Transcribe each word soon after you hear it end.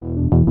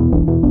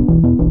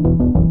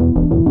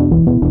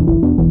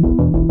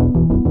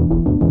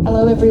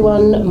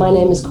everyone. My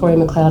name is Corey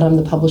McLeod. I'm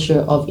the publisher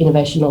of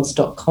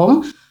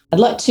innovationodds.com. I'd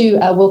like to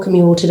welcome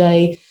you all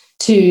today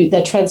to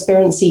the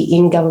Transparency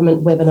in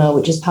Government webinar,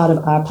 which is part of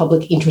our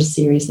public interest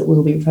series that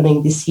we'll be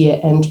running this year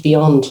and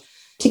beyond.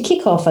 To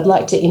kick off, I'd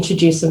like to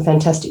introduce some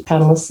fantastic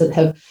panellists that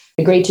have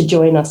agreed to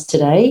join us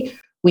today.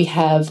 We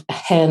have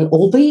Han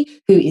Albie,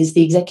 who is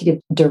the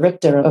Executive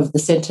Director of the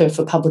Centre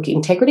for Public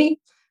Integrity,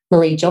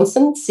 Marie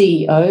Johnson,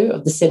 CEO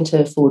of the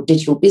Centre for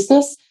Digital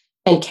Business,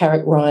 and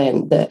Carrick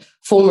Ryan, the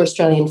former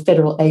Australian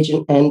federal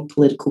agent and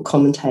political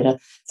commentator.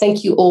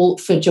 Thank you all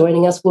for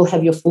joining us. We'll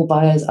have your full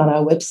bios on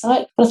our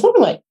website. But I thought I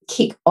might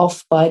kick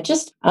off by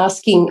just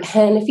asking,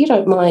 Han, if you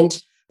don't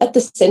mind, at the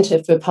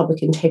Centre for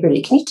Public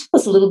Integrity, can you tell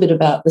us a little bit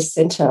about the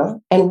centre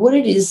and what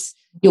it is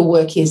your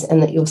work is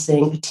and that you're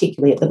seeing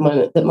particularly at the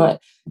moment that might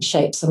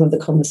shape some of the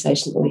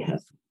conversation that we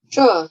have?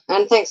 Sure,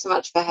 and thanks so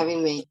much for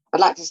having me. I'd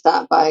like to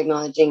start by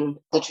acknowledging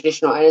the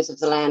traditional owners of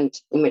the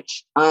land in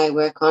which I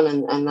work on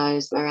and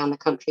those around the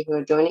country who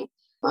are joining.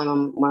 I'm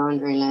on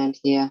Wurundjeri land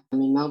here. I'm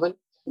in Melbourne.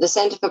 The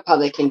Centre for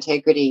Public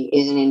Integrity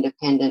is an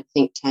independent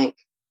think tank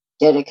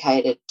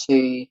dedicated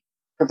to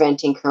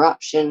preventing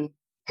corruption,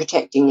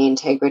 protecting the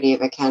integrity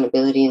of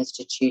accountability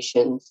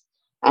institutions,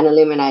 and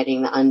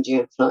eliminating the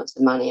undue influence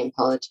of money in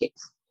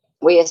politics.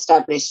 We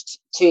established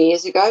 2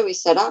 years ago, we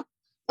set up,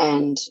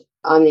 and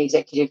I'm the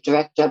executive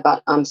director,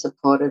 but I'm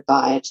supported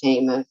by a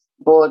team of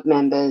board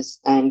members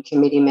and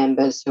committee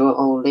members who are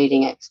all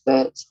leading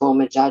experts,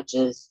 former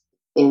judges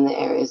in the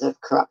areas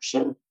of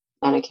corruption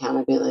and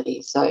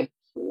accountability. So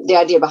the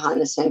idea behind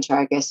the centre,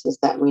 I guess, is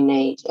that we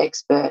need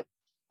expert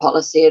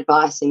policy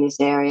advice in this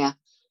area.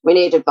 We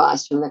need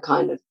advice from the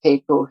kind of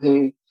people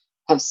who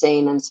have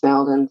seen and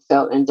smelled and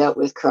felt and dealt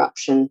with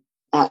corruption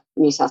at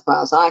New South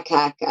Wales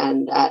ICAC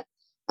and at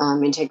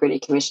integrity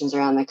commissions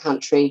around the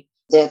country.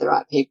 They're the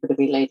right people to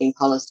be leading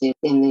policy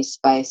in this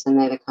space, and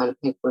they're the kind of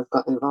people we've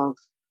got involved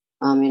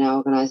in our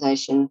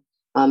organisation,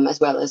 as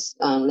well as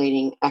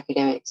leading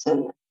academics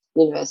and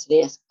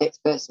university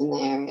experts in the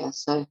area.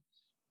 So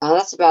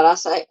that's about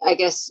us. I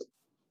guess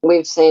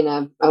we've seen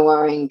a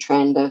worrying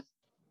trend of,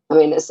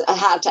 it's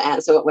hard to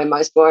answer what we're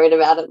most worried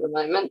about at the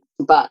moment,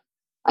 but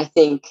I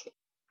think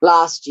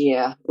last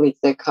year with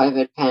the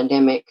COVID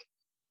pandemic,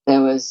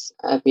 there was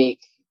a big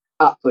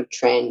upward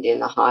trend in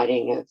the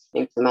hiding of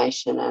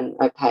information and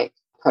opaque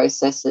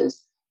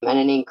processes and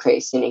an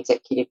increase in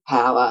executive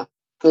power,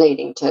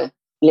 leading to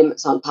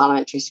limits on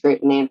parliamentary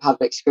scrutiny and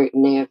public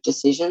scrutiny of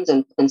decisions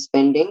and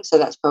spending. So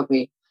that's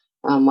probably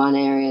one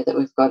area that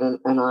we've got an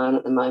eye on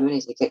at the moment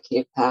is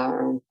executive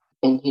power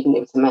and hidden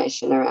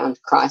information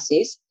around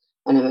crises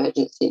and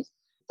emergencies.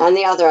 And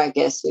the other, I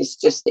guess, is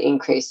just the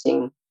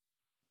increasing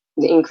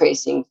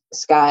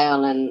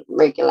scale and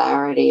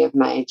regularity of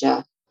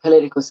major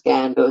political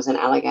scandals and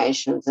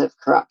allegations of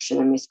corruption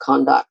and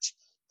misconduct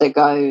that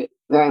go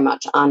very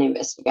much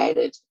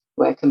uninvestigated.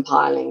 We're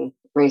compiling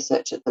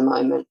research at the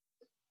moment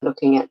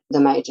looking at the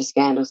major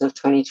scandals of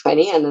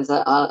 2020, and there's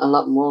a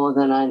lot more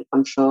than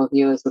I'm sure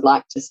viewers would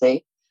like to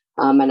see.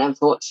 And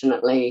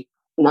unfortunately,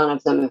 none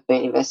of them have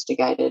been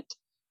investigated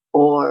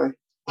or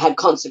had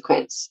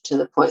consequence to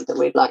the point that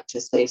we'd like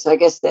to see. So I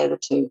guess they're the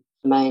two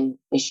main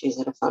issues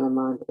that are front of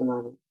mind at the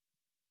moment.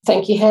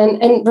 Thank you,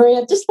 Han. And Maria,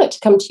 I'd just like to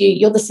come to you.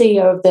 You're the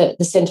CEO of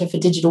the Centre for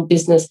Digital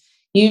Business.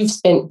 You've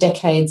spent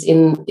decades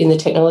in the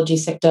technology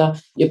sector.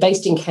 You're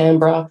based in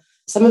Canberra.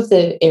 Some of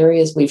the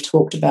areas we've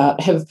talked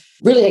about have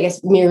really, I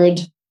guess,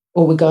 mirrored,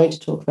 or we're going to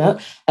talk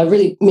about,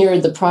 really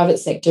mirrored the private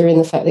sector in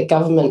the fact that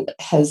government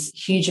has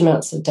huge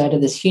amounts of data,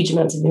 there's huge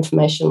amounts of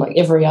information, like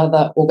every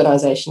other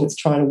organisation that's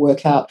trying to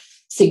work out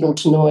signal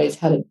to noise,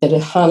 how to better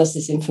harness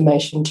this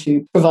information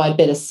to provide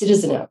better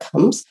citizen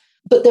outcomes.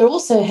 But there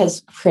also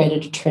has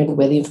created a trend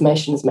where the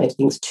information has made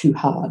things too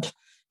hard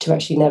to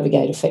actually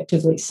navigate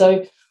effectively.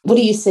 So what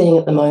are you seeing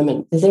at the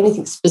moment? Is there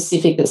anything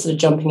specific that's sort of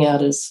jumping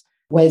out as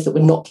ways that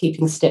we're not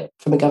keeping step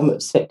from a government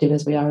perspective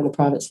as we are in the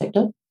private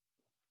sector?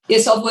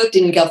 Yes, I've worked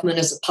in government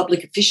as a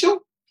public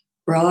official,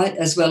 right,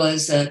 as well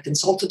as a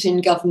consultant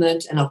in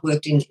government, and I've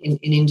worked in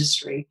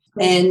industry.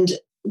 And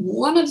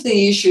one of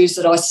the issues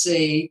that I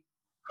see,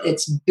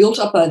 it's built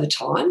up over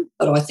time,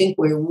 but I think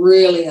we're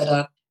really at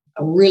a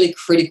really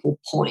critical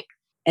point,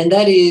 and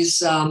that is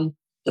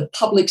the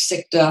public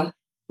sector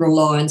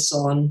reliance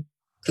on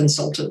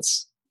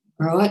consultants,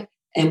 right?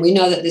 And we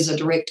know that there's a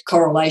direct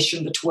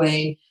correlation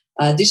between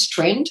this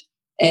trend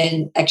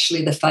and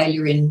actually the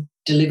failure in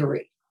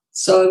delivery.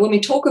 So when we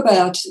talk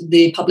about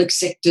the public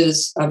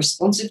sector's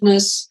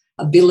responsiveness,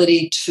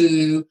 ability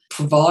to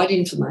provide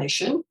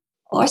information,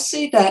 I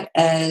see that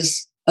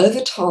as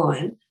over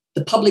time,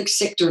 the public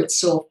sector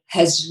itself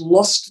has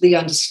lost the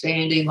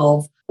understanding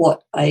of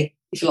what a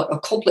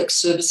complex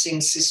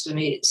servicing system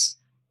is.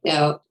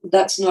 Now,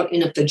 that's not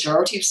in a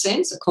pejorative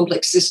sense. A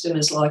complex system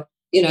is like,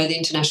 the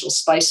International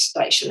Space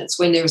Station. It's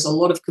when there is a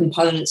lot of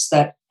components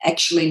that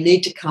actually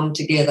need to come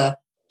together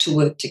to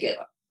work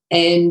together.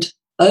 And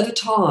over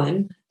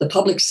time, the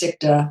public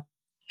sector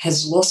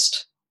has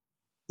lost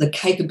the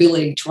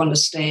capability to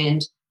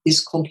understand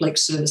this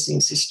complex servicing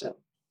system.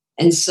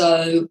 And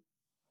so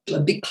a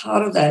big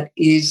part of that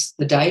is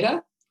the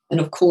data. And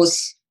of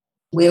course,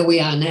 where we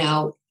are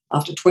now,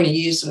 after 30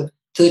 years of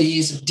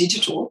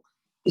digital,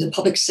 the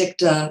public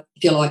sector,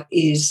 if you like,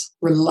 is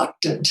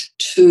reluctant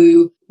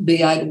to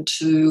be able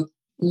to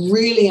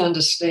really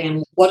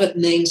understand what it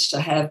means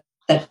to have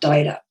that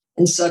data.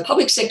 And so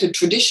public sector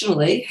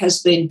traditionally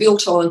has been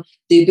built on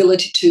the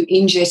ability to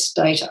ingest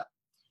data.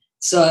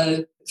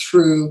 So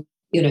through,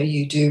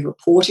 you do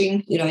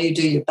reporting, you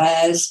do your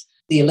BAS,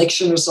 the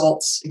election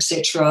results,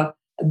 etc.,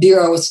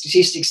 Bureau of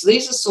Statistics.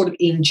 These are sort of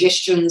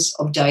ingestions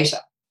of data.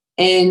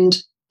 And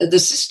the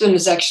system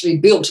is actually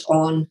built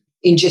on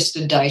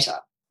ingested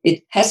data.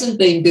 It hasn't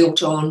been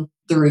built on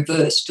the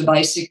reverse to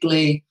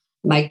basically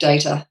make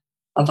data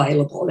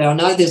available. Now, I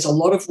know there's a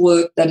lot of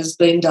work that has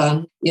been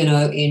done,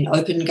 in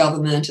open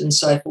government and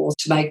so forth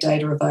to make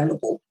data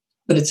available,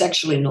 but it's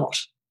actually not.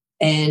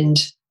 And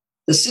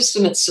the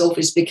system itself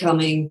is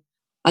becoming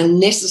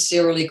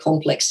unnecessarily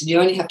complex. And you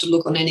only have to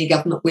look on any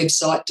government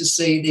website to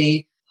see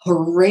the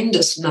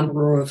horrendous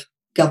number of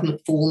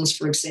government forms,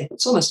 for example.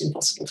 It's almost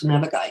impossible to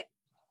navigate.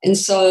 And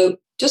so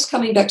just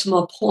coming back to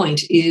my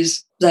point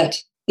is that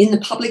in the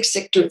public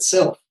sector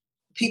itself,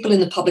 people in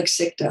the public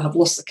sector have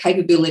lost the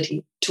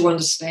capability to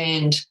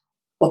understand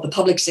what the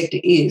public sector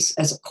is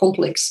as a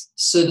complex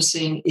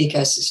servicing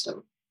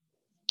ecosystem.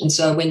 And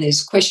so when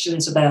there's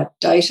questions about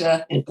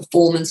data and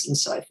performance and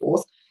so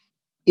forth,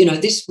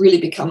 this really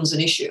becomes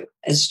an issue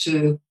as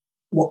to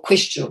what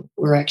question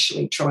we're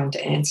actually trying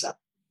to answer.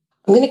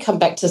 I'm going to come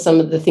back to some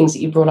of the things that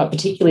you brought up,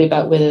 particularly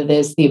about whether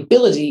there's the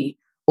ability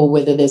or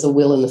whether there's a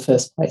will in the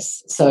first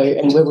place. So,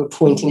 and where we're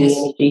pointing the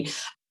energy.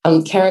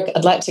 Carrick,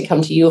 I'd like to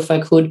come to you if I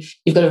could.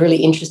 You've got a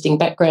really interesting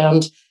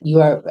background. You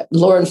are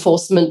law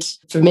enforcement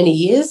for many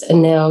years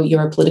and now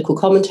you're a political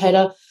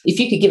commentator. If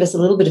you could give us a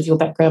little bit of your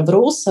background, but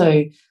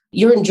also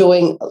you're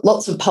enjoying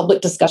lots of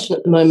public discussion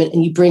at the moment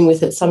and you bring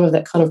with it some of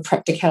that kind of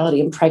practicality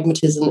and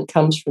pragmatism that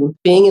comes from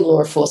being in law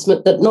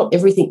enforcement, that not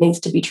everything needs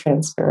to be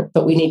transparent,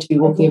 but we need to be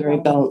walking a very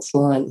balanced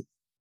line.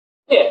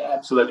 Yeah,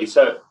 absolutely.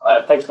 So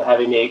thanks for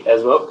having me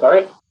as well,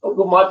 Corey.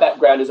 Well, my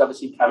background is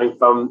obviously coming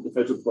from the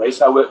Federal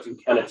Police. I worked in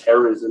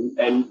counter-terrorism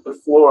and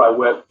before I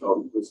worked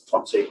on was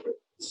top secret.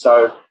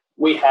 So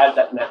we have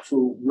that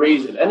natural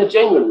reason and a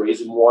genuine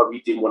reason why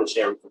we didn't want to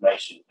share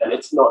information. And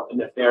it's not a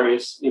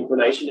nefarious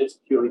information. It's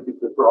purely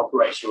because for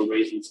operational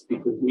reasons,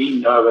 because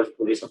we know as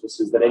police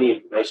officers that any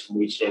information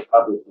we share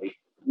publicly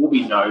will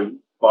be known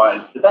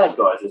by the bad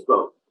guys as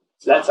well.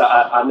 So that's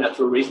our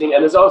natural reasoning.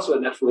 And there's also a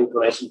natural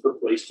inclination for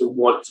police to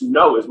want to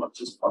know as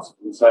much as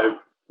possible. So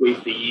we,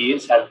 for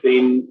years, have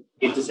been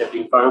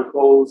intercepting phone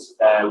calls.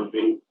 We've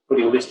been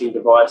putting listening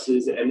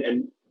devices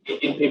and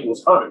in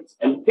people's homes.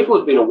 And people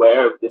have been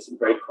aware of this and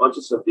very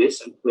conscious of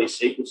this, and police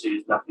secrecy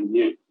is nothing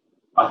new.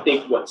 I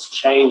think what's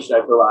changed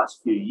over the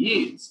last few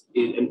years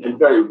and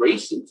very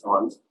recent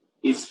times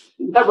is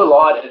they've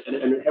relied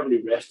and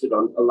heavily rested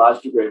on a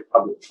large degree of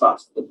public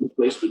trust that the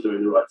police were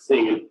doing the right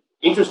thing. And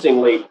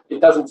interestingly, it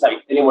doesn't take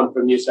anyone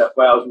from New South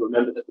Wales to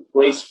remember that the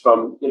police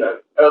from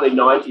early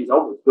 90s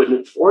onwards were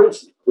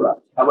notoriously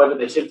corrupt. However,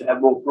 they seem to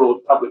have more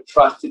broad public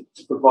trust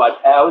to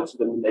provide power to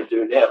them than they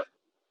do now.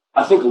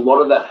 I think a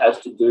lot of that has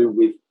to do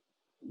with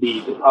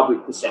the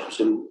public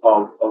perception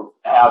of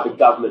how the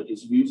government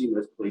is using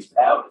those police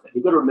powers. And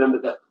you've got to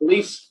remember that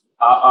police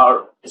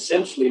are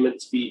essentially meant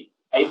to be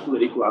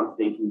apolitical,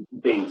 unthinking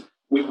beings.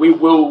 We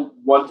will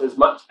want as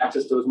much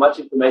access to as much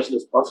information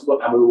as possible,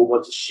 and we will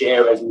want to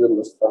share as little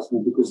as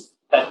possible because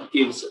that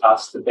gives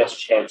us the best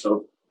chance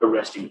of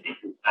arresting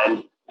people.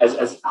 And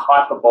as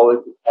hyperbolic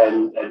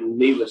and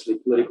needlessly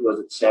political as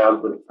it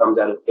sounds when it comes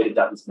out of Peter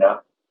Dutton's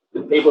mouth,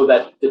 the people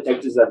that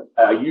detectives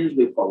are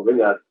usually following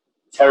are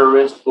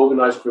terrorists,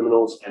 organised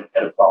criminals, and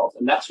pedophiles,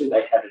 and that's who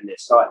they have in their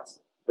sights.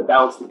 The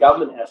balance the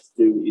government has to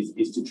do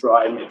is to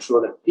try and make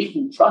sure that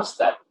people trust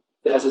that.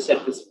 But as I said,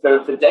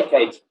 for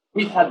decades,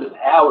 we've had the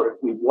power,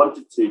 if we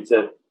wanted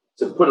to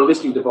put a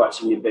listening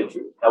device in your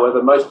bedroom.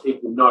 However, most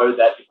people know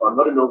that if I'm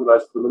not an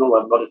organised criminal,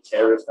 I'm not a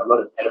terrorist, I'm not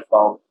a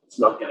pedophile, it's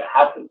not going to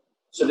happen.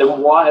 So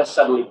then why are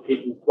suddenly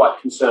people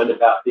quite concerned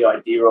about the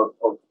idea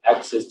of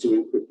access to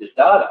encrypted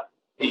data?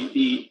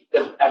 The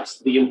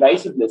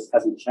invasiveness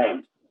hasn't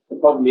changed. The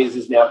problem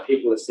is now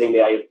people are seeing the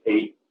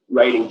AFP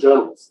raiding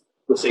journalists.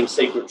 We're seeing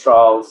secret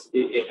trials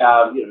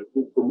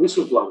from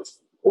whistleblowers.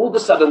 All of a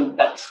sudden,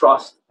 that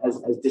trust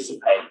has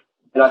dissipated.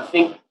 And I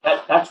think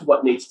that's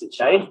what needs to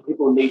change.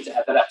 People need to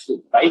have that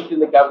absolute faith in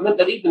the government,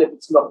 that even if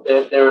it's not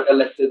their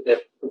elected,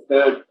 their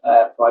preferred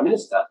Prime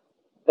Minister,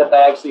 that they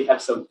actually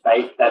have some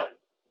faith that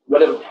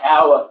whatever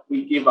power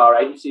we give our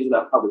agencies and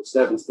our public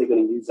servants, they're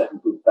going to use that in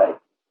good faith.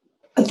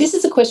 This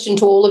is a question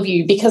to all of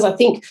you because I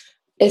think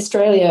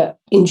Australia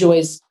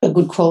enjoys a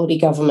good quality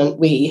government.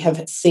 We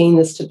have seen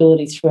the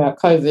stability throughout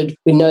COVID.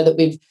 We know that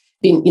we've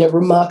been,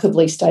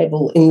 remarkably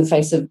stable in the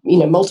face of,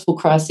 multiple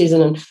crises.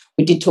 And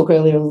we did talk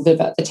earlier a little bit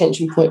about the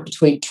tension point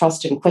between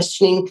trust and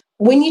questioning.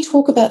 When you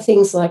talk about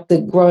things like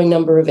the growing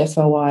number of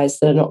FOIs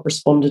that are not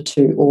responded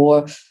to,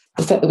 or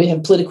the fact that we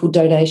have political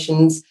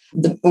donations,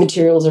 the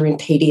materials are in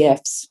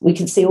PDFs. We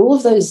can see all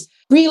of those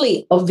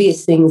really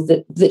obvious things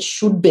that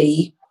should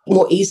be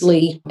more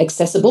easily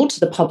accessible to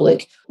the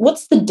public.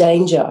 What's the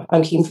danger?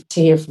 I'm keen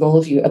to hear from all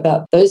of you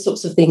about those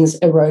sorts of things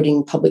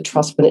eroding public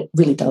trust when it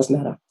really does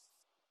matter.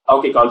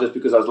 I'll kick on just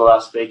because I was the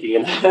last speaking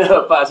and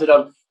I'll pass it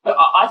on.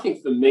 I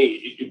think for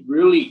me, it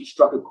really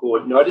struck a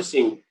chord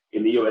noticing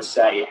in the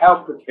USA how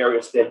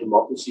precarious their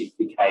democracy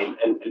became,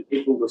 and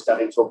people were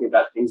starting talking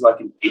about things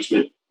like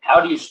impeachment. How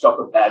do you stop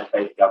a bad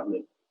faith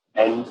government?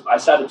 And I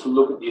started to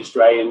look at the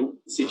Australian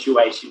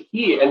situation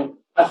here, and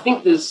I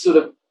think there's sort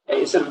of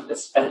a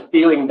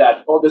feeling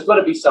that, there's got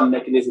to be some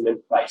mechanism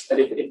in place that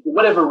if for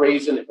whatever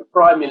reason, if a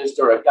prime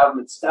minister or a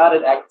government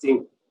started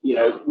acting,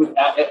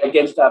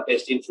 against our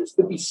best interests,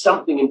 there'd be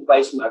something in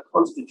place in our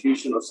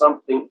constitution or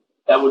something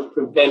that would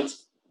prevent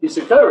this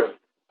occurring.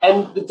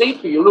 And the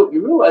deeper you look,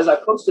 you realise our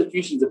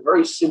constitution is a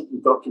very simple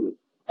document.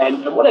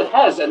 And what it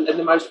has, and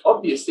the most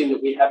obvious thing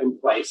that we have in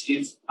place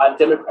is our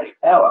democratic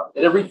power.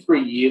 That every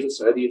 3 years or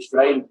so, the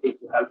Australian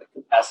people have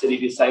the capacity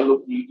to say,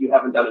 look, you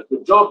haven't done a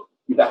good job,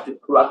 you've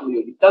acted corruptly,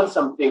 or you've done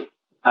something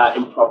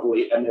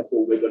improperly, and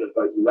therefore we're going to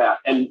vote you out.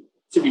 And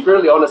to be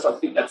brutally honest, I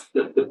think that's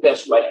the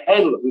best way to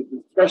handle it.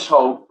 The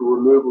threshold for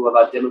removal of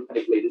our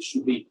democratic leaders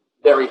should be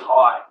very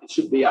high. It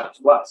should be up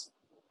to us.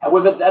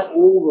 However, that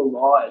all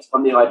relies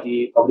on the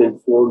idea of an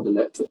informed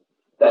electorate.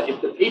 That if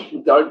the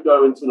people don't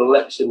go into an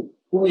election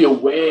fully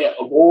aware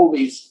of all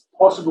these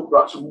possible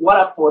corruption, what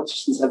our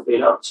politicians have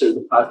been up to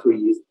the past 3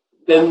 years,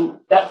 then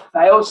that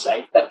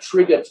fail-safe, that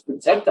trigger to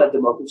protect our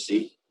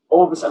democracy,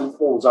 all of a sudden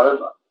falls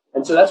over.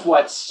 And so that's why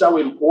it's so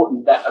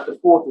important that at the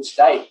fourth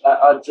estate,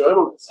 our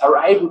journalists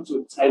are able to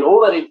obtain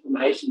all that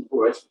information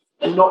for us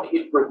and not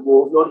hit brick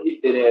walls, not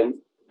hit dead ends.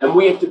 And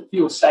we have to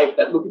feel safe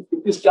that, look,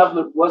 if this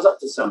government was up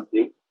to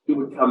something, it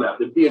would come out.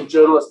 There'd be a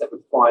journalist that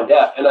would find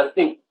out. And I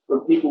think when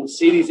people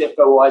see these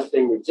FOIs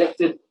being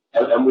rejected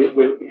and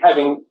we're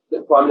having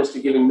the Prime Minister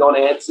giving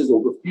non-answers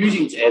or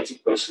refusing to answer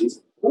questions,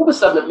 all of a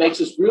sudden it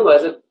makes us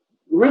realise that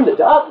we're in the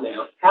dark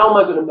now. How am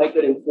I going to make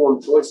that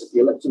informed choice at the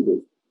election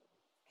booth?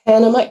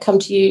 And I might come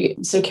to you.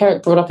 So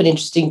Carrick brought up an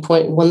interesting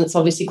point, one that's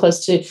obviously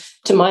close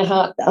to my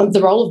heart,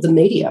 the role of the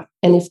media.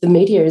 And if the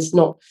media is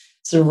not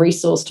sort of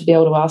resourced to be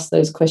able to ask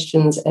those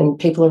questions and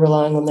people are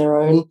relying on their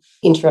own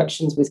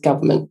interactions with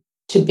government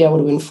to be able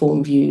to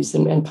inform views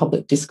and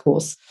public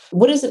discourse,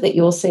 what is it that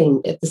you're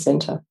seeing at the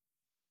centre?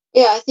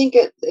 Yeah, I think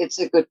it's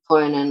a good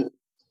point. And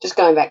just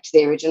going back to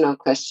the original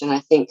question, I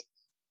think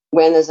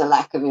when there's a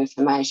lack of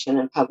information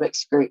and public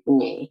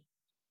scrutiny,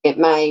 it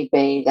may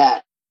be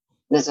that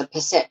there's a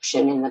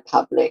perception in the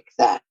public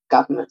that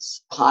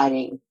government's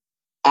hiding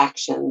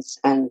actions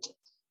and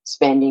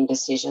spending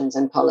decisions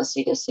and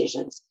policy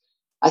decisions.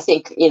 I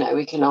think,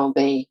 we can all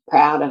be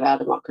proud of our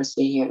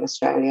democracy here in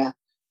Australia.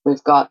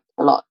 We've got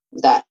a lot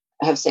that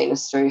have seen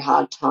us through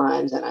hard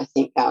times, and I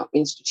think our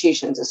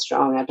institutions are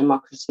strong, our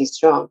democracy is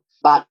strong.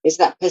 But it's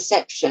that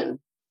perception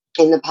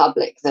in the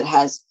public that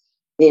has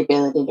the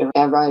ability to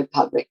erode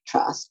public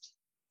trust.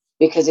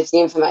 Because if the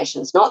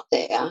information's not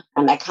there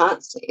and they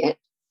can't see it,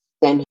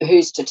 then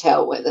who's to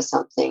tell whether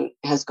something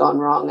has gone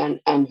wrong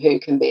and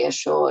who can be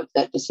assured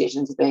that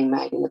decisions are being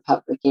made in the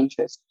public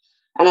interest?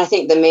 And I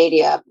think the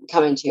media,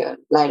 coming to your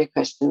later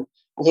question,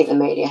 I think the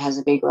media has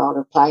a big role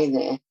to play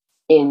there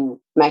in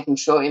making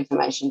sure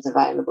information's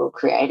available,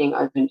 creating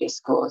open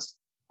discourse.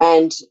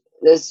 And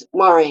there's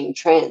worrying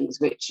trends,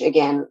 which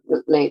again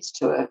leads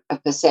to a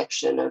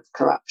perception of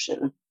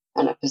corruption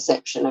and a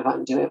perception of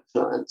undue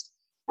influence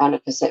and a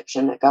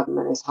perception that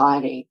government is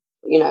hiding.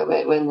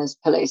 When there's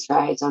police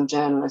raids on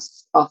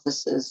journalists'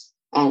 offices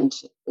and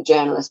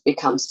journalists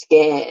become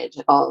scared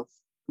of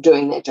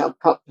doing their job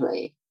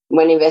properly,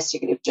 when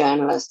investigative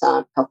journalists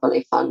aren't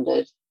properly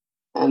funded,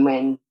 and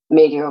when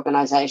media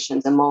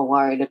organisations are more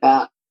worried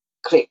about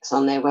clicks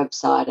on their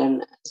website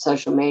and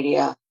social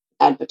media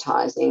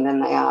advertising than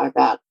they are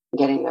about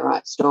getting the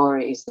right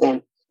stories,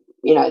 then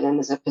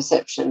there's a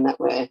perception that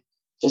we're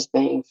just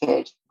being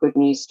fed good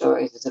news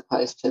stories as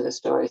opposed to the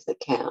stories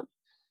that count.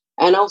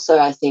 And also,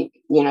 I think,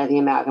 the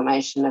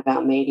amalgamation of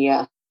our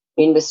media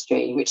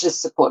industry, which is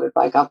supported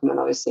by government,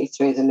 obviously,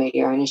 through the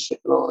media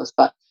ownership laws,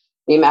 but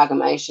the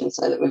amalgamation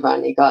so that we've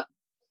only got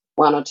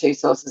one or two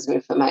sources of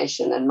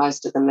information and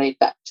most of them lead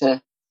back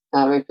to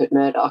Rupert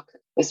Murdoch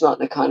is not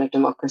the kind of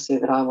democracy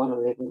that I want to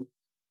live in.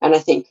 And I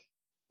think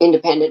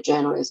independent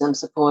journalism,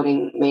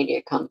 supporting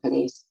media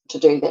companies to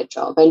do their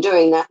job and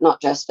doing that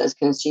not just as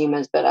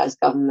consumers but as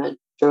government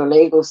through a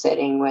legal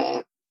setting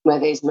where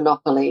these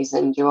monopolies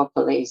and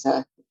duopolies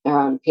are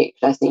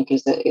unpicked, I think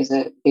is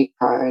a big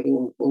priority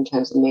in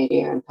terms of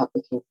media and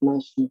public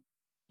information.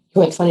 You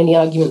won't find any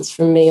arguments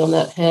from me on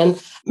that, Han.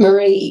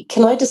 Marie,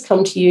 can I just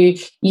come to you?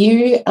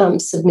 You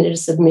submitted a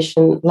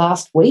submission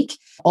last week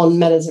on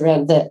matters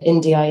around the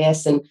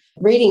NDIS, and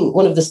reading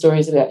one of the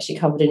stories that we actually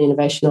covered in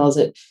Innovation Oz,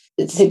 it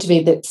seemed to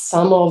be that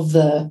some of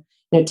the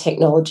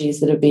technologies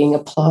that are being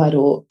applied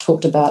or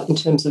talked about in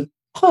terms of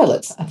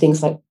pilots are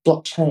things like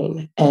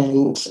blockchain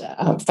and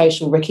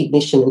facial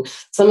recognition, and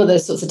some of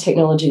those sorts of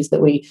technologies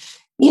that we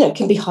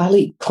can be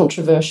highly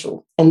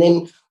controversial. And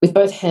then with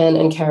both Han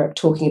and Carrick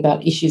talking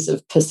about issues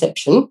of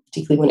perception,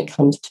 particularly when it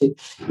comes to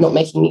not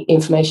making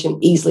information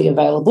easily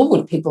available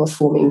when people are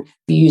forming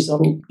views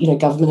on,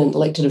 government and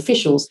elected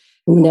officials.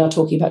 And we're now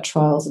talking about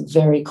trials of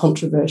very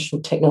controversial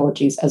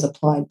technologies as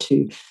applied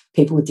to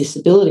people with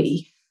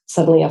disability.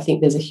 Suddenly, I think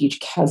there's a huge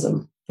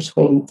chasm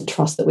between the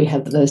trust that we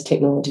have that those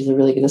technologies are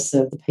really going to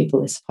serve the people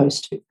they're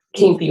supposed to.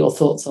 Keen for your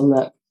thoughts on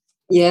that.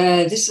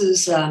 Yeah, this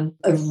is a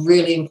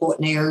really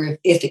important area of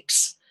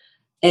ethics.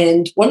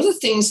 And one of the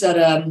things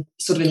that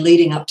sort of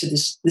leading up to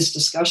this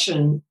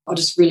discussion, I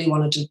just really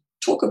wanted to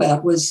talk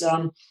about was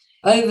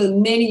over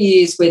many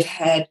years we've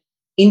had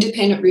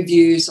independent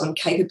reviews on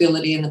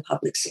capability in the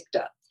public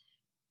sector.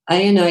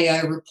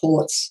 ANAO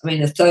reports,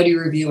 the 30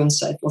 review and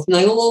so forth, and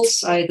they all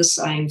say the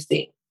same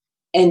thing.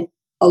 And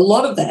a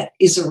lot of that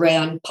is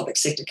around public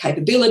sector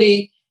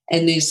capability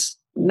and this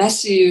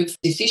massive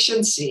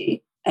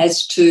deficiency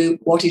as to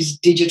what is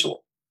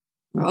digital,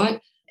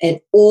 right? And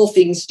all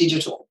things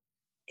digital.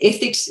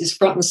 Ethics is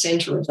front and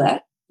centre of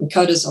that, and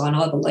co-design,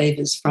 I believe,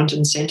 is front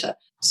and centre.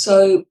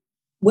 So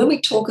when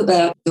we talk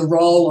about the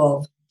role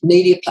of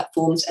media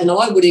platforms, and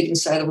I would even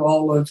say the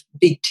role of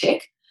big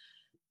tech,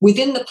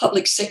 within the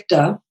public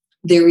sector,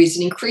 there is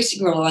an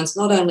increasing reliance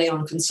not only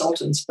on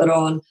consultants, but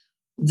on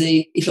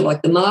the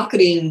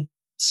marketing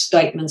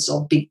statements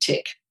of big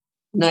tech,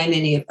 name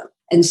any of them.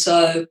 And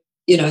so,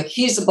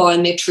 here's a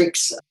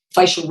biometrics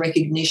facial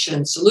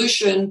recognition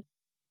solution,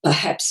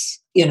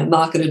 perhaps,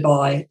 marketed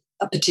by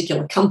a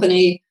particular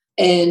company,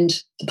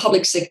 and the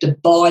public sector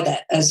buy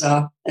that as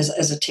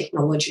a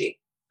technology.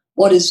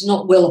 What is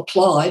not well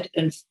applied,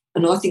 and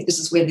I think this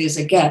is where there's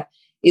a gap,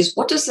 is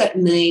what does that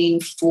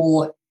mean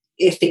for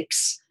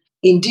ethics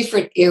in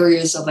different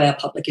areas of our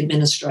public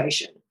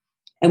administration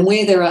and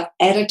where there are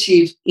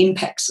additive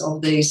impacts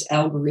of these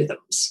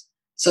algorithms.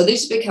 So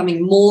this is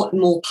becoming more and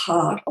more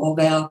part of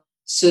our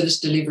service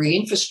delivery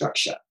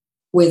infrastructure,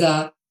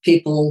 whether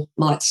people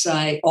might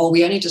say,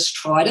 we only just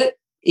tried it.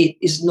 It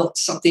is not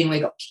something we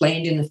got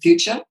planned in the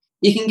future.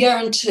 You can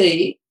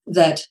guarantee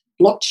that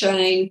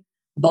blockchain,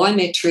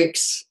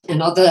 biometrics,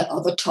 and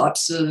other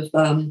types of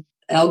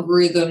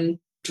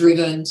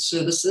algorithm-driven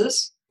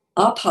services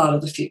are part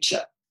of the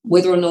future,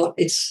 whether or not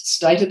it's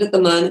stated at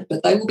the moment,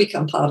 but they will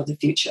become part of the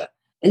future.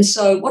 And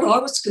so what I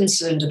was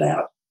concerned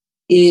about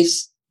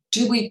is,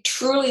 do we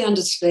truly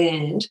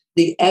understand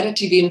the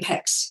additive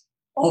impacts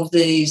of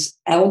these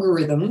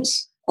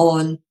algorithms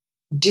on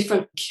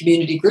different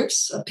community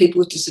groups of people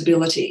with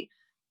disability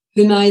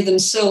who may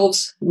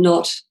themselves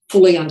not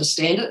fully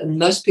understand it, and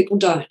most people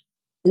don't.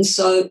 And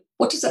so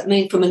what does that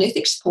mean from an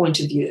ethics point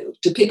of view?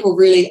 Do people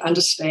really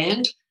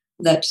understand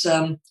that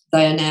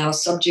they are now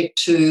subject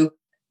to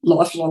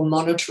lifelong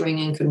monitoring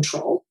and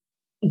control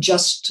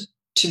just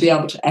to be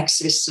able to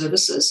access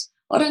services?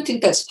 I don't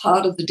think that's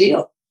part of the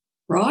deal,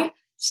 right?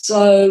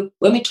 So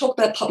when we talk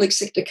about public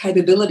sector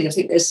capability, I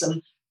think there's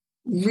some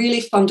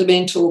really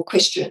fundamental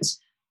questions.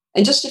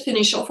 And just to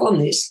finish off on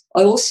this,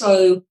 I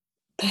also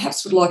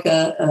perhaps would like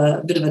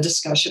a bit of a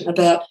discussion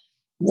about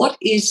what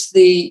is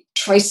the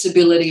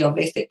traceability of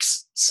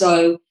ethics.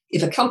 So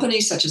if a company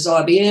such as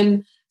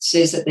IBM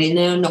says that they're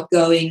now not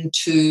going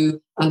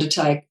to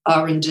undertake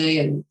R&D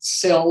and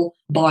sell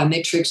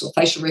biometrics or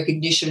facial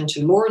recognition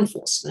to law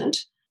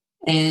enforcement,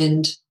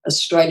 and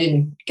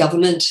Australian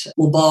government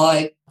will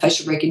buy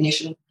facial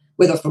recognition,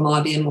 whether from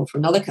IBM or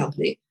from another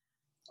company,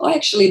 I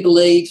actually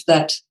believe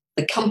that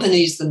the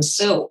companies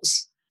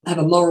themselves have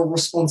a moral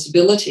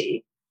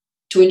responsibility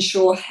to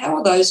ensure how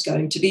are those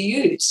going to be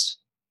used.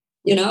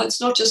 It's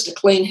not just a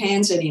clean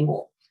hands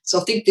anymore. So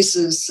I think this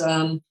is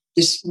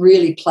this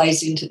really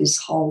plays into this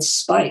whole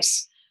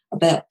space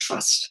about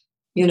trust,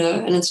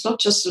 and it's not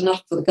just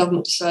enough for the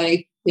government to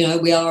say,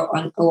 we are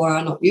or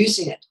are not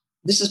using it.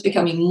 This is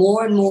becoming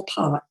more and more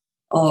part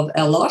of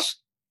our life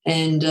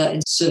and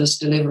service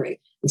delivery.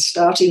 And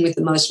starting with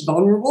the most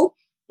vulnerable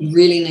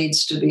really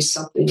needs to be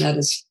something that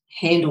is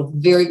handled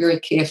very, very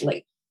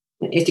carefully.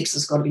 And ethics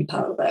has got to be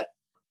part of that.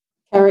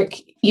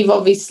 Carrick, you've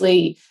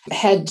obviously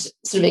had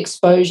sort of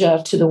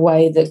exposure to the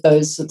way that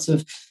those sorts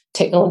of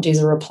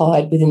technologies are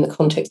applied within the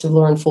context of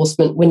law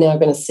enforcement. We're now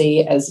going to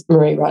see, as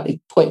Marie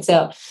rightly points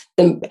out,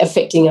 them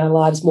affecting our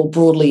lives more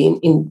broadly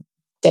in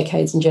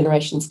decades and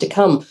generations to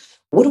come.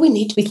 What do we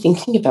need to be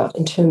thinking about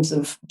in terms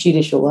of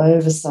judicial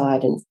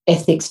oversight and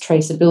ethics,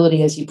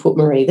 traceability, as you put,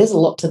 Marie? There's a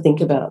lot to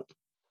think about.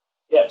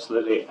 Yeah,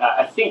 absolutely.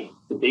 I think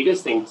the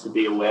biggest thing to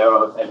be aware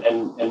of,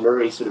 and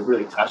Marie sort of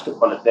really touched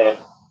upon it there,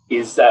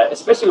 is that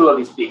especially a lot of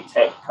these big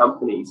tech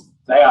companies,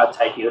 they are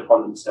taking it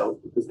upon themselves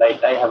because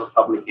they have a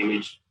public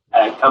image.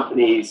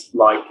 Companies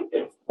like,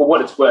 for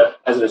what it's worth,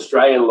 as an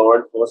Australian law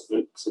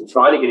enforcement, so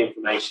trying to get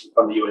information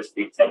from the US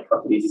big tech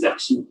companies is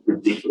actually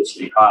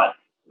ridiculously hard.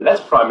 But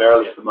that's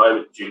primarily at the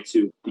moment due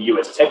to the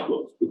US tech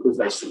laws, because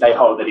they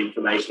hold that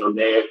information on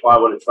there. If I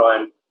want to try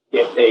and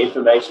get their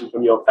information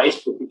from your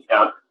Facebook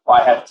account,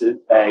 I have to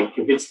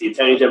convince the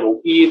Attorney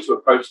General here to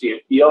approach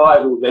the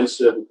FBI, who will then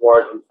serve a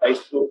warrant on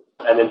Facebook.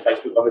 And then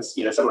Facebook,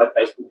 obviously, something like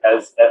Facebook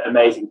has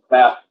amazing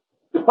clout.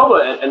 the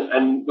problem,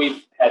 and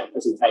we've had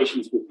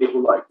presentations with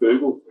people like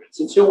Google, for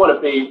instance, who want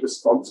to be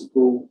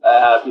responsible,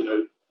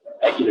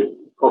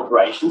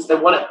 corporations. They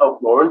want to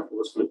help law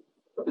enforcement.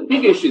 But the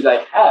big issue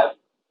they have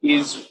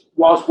is,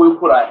 whilst we'll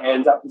put our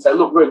hands up and say,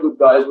 look, we're good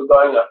guys, we're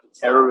going after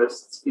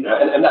terrorists,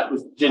 and that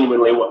was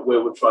genuinely what we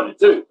were trying to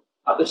do.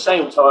 At the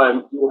same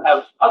time, you'll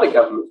have other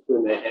governments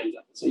putting their hands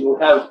up. So you'll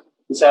have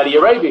the Saudi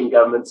Arabian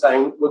government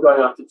saying, we're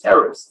going after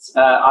terrorists.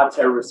 Our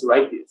terrorists are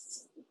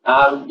atheists.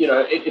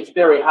 It's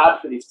very hard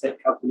for these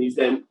tech companies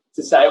then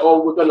to say,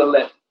 we're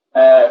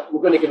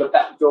going to give a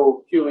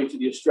backdoor purely to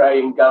the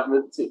Australian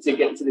government to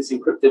get into this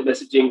encrypted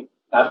messaging,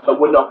 but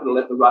we're not going to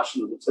let the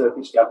Russian or the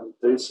Turkish government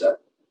do so.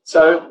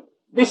 So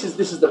this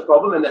is the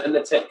problem, and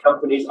the tech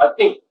companies, I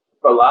think,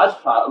 for a large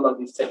part, a lot of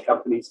these tech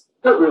companies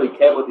don't really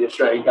care what the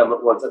Australian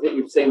government wants. I think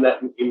we've seen that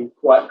in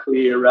quite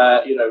clear,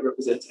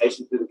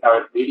 representation through the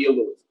current media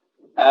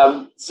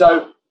laws.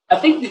 So I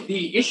think that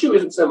the issue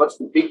isn't so much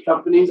the big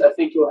companies. I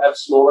think you'll have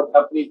smaller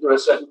companies. There are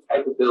certain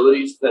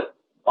capabilities that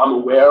I'm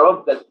aware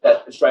of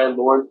that Australian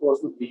law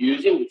enforcement are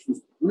using, which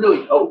was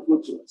really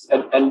helpful to us,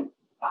 and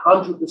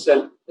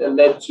 100%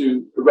 led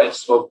to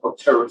arrests of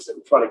terrorists that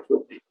were trying to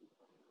kill people.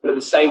 But at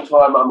the same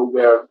time, I'm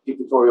aware of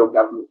dictatorial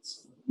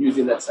governments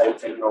using that same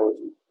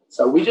technology.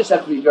 So we just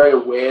have to be very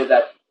aware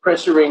that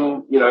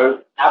pressuring,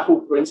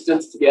 Apple, for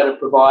instance, to be able to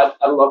provide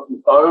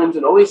unlocking phones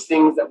and all these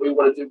things that we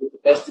want to do with the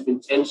best of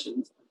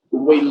intentions,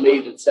 when we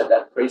lead and set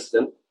that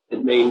precedent,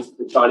 it means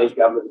the Chinese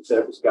government, the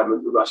Turkish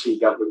government, the Russian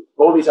government,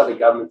 all these other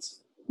governments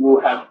will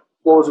have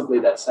plausibly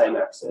that same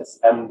access,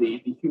 and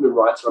the human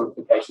rights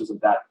ramifications of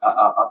that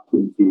are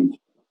pretty huge.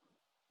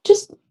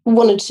 Just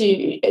wanted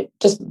to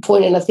just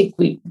point in, I think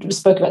we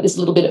spoke about this a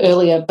little bit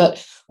earlier,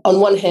 but on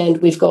one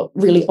hand, we've got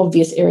really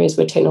obvious areas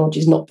where technology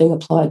is not being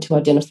applied to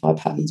identify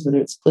patterns, whether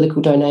it's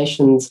political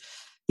donations,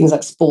 things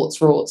like sports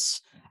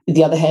rorts. On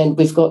the other hand,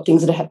 we've got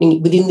things that are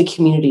happening within the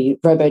community.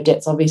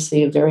 Robo-debts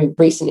obviously are very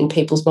recent in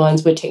people's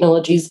minds, where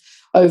technology's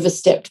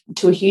overstepped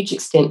to a huge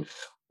extent.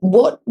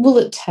 What will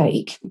it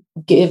take,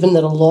 given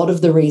that a lot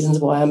of the reasons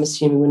why I'm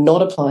assuming we're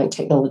not applying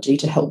technology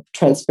to help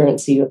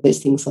transparency of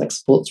these things like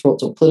sports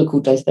rorts or political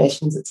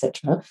donations,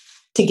 etc.,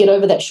 to get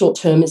over that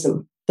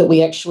short-termism, that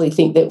we actually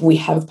think that we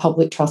have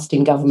public trust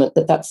in government,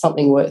 that that's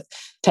something worth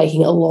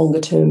taking a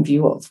longer-term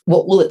view of?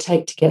 What will it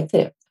take to get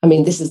there? I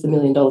mean, this is the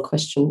million-dollar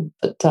question,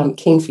 but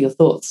keen for your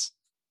thoughts.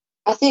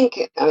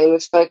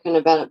 We've spoken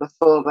about it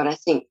before, but I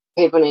think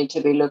people need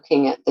to be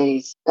looking at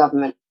these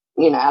government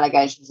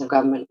allegations of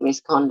government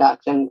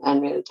misconduct and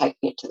really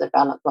taking it to the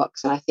ballot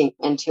box. And I think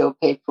until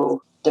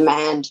people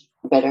demand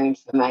better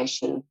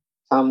information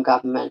from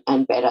government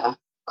and better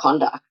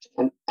conduct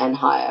and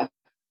higher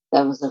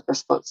levels of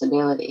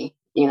responsibility,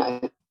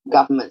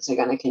 governments are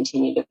going to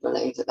continue to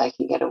believe that they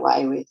can get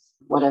away with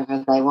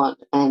whatever they want.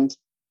 And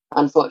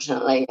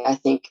unfortunately, I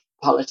think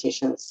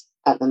politicians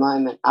at the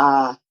moment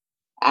are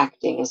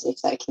acting as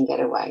if they can get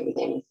away with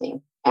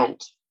anything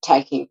and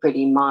taking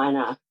pretty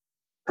minor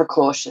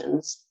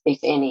precautions, if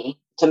any,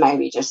 to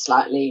maybe just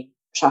slightly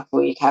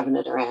shuffle your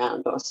cabinet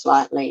around or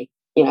slightly,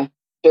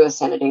 do a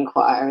Senate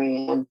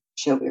inquiry and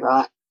she'll be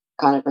right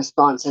kind of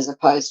response, as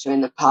opposed to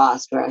in the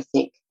past where I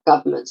think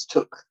governments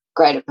took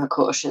greater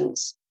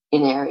precautions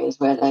in areas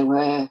where they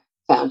were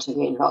found to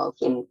be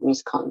involved in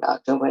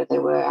misconduct or where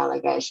there were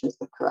allegations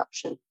of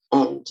corruption.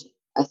 And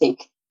I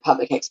think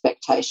public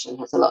expectation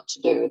has a lot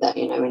to do with that.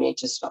 We need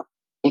to stop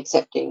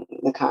accepting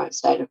the current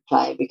state of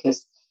play,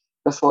 because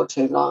before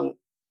too long,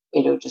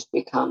 it'll just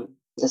become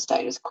the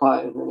status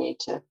quo. We need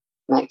to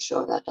make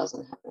sure that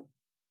doesn't happen.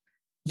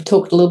 We've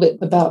talked a little bit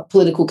about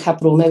political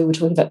capital. Maybe we're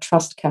talking about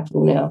trust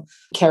capital now.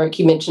 Carrick,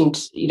 you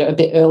mentioned a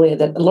bit earlier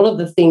that a lot of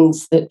the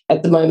things that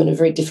at the moment are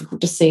very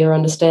difficult to see or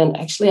understand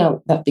actually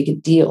aren't that big a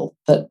deal,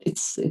 but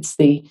it's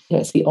the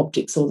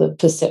optics or the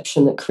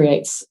perception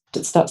that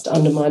starts to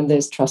undermine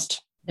the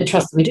trust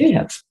that we do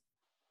have.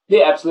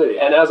 Yeah, absolutely.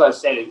 And as I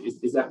said,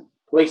 is that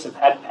police have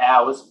had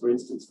powers, for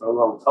instance, for a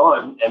long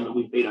time, and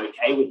we've been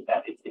okay with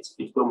that. It's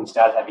when we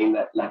start having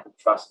that lack of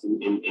trust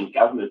in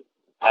government.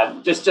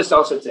 Just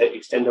also to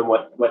extend on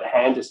what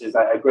Hannah says,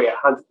 I agree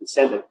 100%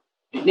 that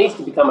it needs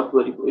to become a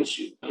political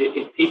issue.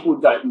 If people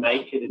don't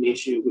make it an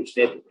issue which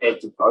they're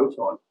prepared to vote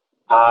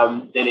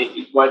on, then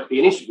it won't be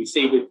an issue. We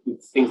see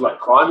with things like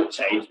climate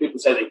change, people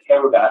say they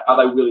care about, are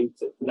they willing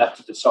for that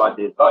to decide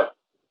their vote?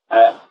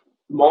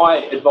 My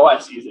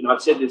advice is, and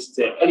I've said this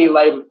to any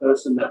Labor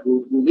person that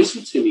will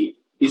listen to me,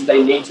 is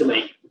they need to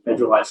make the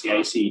federal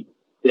ICAC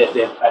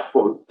their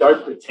platform.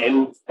 Don't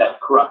pretend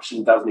that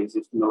corruption doesn't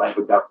exist in the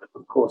Labor government.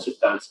 Of course it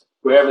does.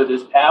 Wherever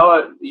there's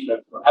power,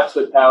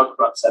 absolute power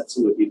corrupts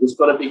absolutely. There's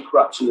got to be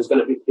corruption. There's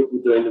going to be people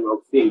doing the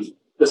wrong things.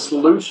 The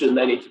solution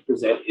they need to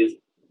present is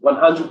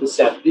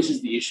 100%, this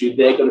is the issue.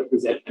 They're going to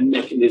present a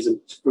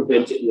mechanism to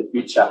prevent it in the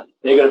future.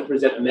 They're going to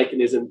present a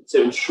mechanism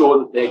to ensure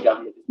that their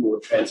government is more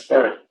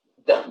transparent.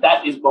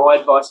 That is my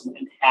advice, and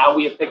how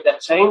we affect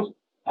that change.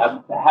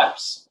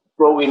 Perhaps,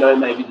 for all we know,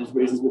 maybe there's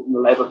reasons within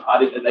the Labor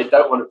Party that they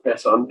don't want to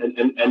press on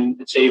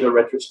and achieve a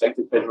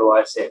retrospective federal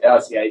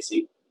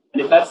ICAC.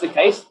 And if that's the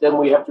case, then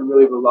we have to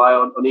really rely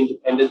on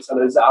independence. I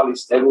know Zali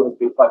Steggall has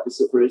been quite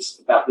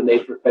vociferous about the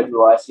need for a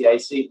federal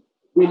ICAC.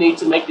 We need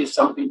to make this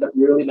something that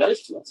really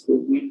matters to us.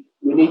 We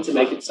need to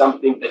make it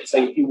something that's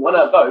saying, if you want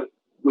our vote,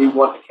 we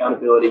want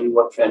accountability, we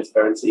want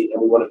transparency,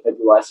 and we want a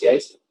federal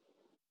ICAC.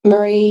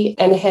 Marie,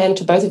 and a hand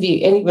to both of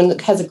you, anyone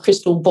that has a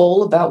crystal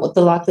ball about what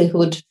the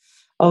likelihood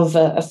of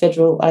a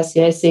federal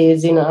ICAC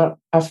is in our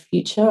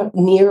future,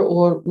 near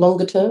or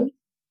longer term?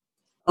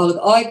 Oh,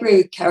 look, I agree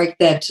with Carrick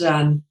that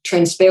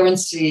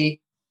transparency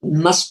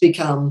must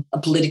become a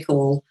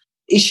political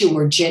issue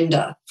or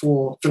agenda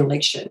for an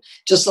election,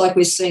 just like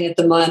we're seeing at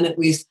the moment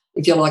with,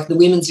 if you like, the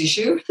women's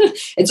issue.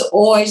 It's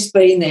always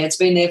been there. It's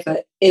been there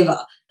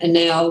forever. And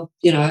now,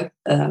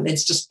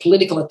 it's just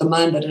political at the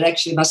moment. It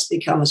actually must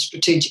become a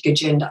strategic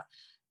agenda.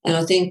 And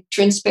I think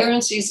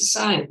transparency is the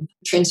same.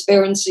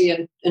 Transparency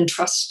and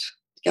trust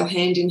go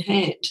hand in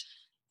hand.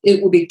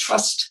 It will be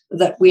trust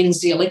that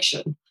wins the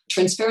election.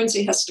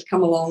 Transparency has to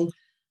come along,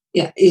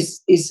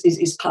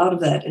 is part of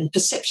that. And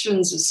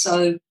perceptions is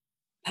so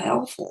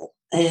powerful.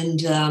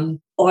 And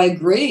I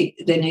agree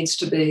there needs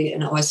to be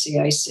an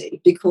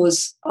ICAC,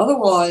 because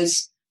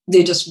otherwise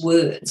they're just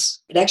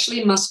words. It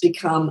actually must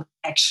become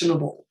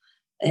actionable.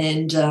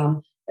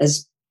 And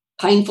as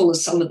painful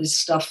as some of this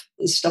stuff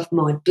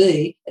might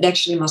be, it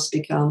actually must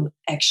become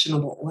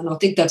actionable. And I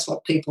think that's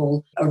what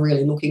people are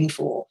really looking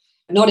for.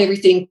 Not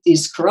everything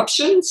is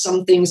corruption.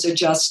 Some things are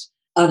just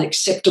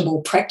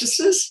unacceptable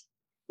practices,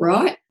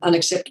 right?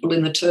 Unacceptable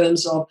in the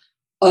terms of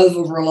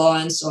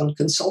over-reliance on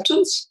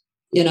consultants,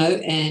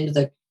 and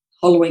the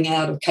hollowing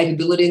out of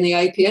capability in the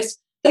APS.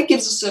 That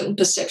gives a certain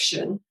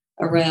perception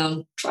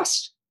around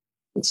trust.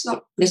 It's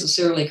not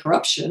necessarily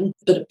corruption,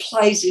 but it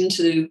plays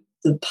into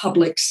the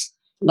public's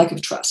lack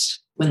of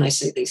trust when they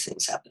see these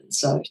things happen.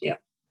 So, yeah.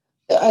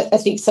 I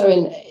think so.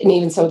 And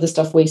even some of the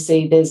stuff we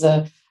see, there's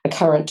a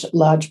current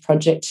large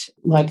project,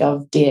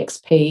 MyGov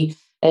DXP,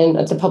 and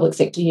it's a public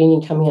sector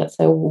union coming out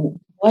saying, well,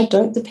 why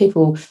don't the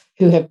people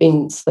who have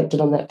been selected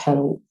on that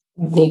panel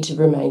need to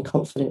remain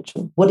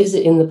confidential? What is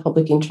it in the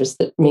public interest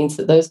that means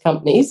that those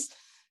companies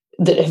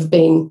that have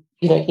been,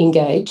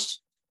 engaged?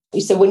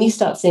 So when you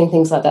start seeing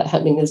things like that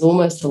happening, there's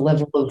almost a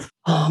level of,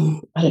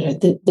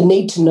 the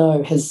need to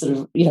know has sort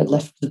of,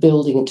 left the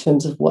building in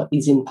terms of what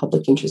is in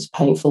public interest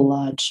paying for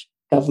large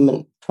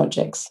government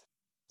projects.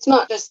 It's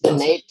not just the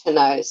need to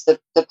know, it's the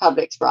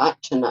public's right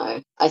to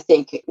know. I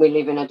think we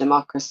live in a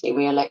democracy.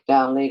 We elect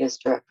our leaders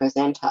to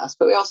represent us,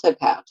 but we also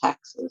pay our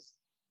taxes.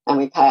 And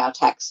we pay our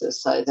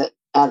taxes so that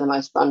the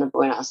most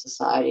vulnerable in our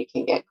society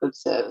can get good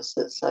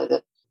services, so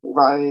that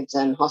roads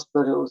and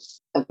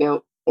hospitals are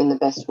built in the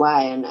best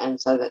way, and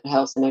so that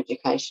health and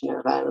education are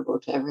available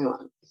to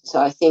everyone.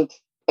 So I think,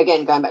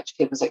 again, going back to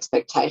people's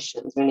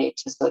expectations, we need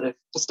to sort of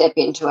step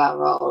into our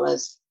role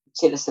as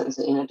citizens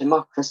in a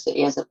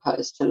democracy, as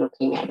opposed to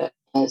looking at it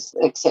as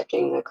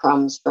accepting the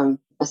crumbs from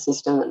a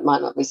system that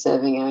might not be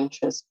serving our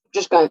interests.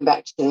 Just going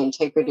back to the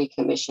Integrity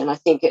Commission, I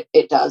think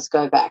it does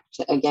go back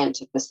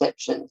to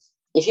perceptions.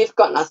 If you've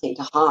got nothing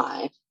to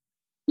hide,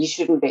 you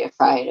shouldn't be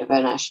afraid of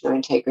a National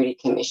Integrity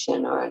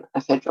Commission or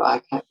a federal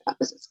ICAC,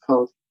 as it's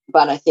called.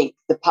 But I think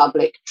the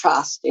public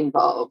trust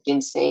involved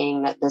in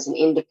seeing that there's an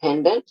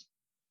independent,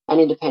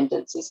 and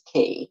independence is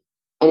key,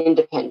 an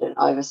independent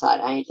oversight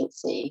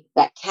agency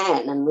that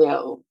can and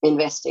will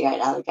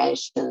investigate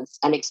allegations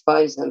and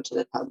expose them to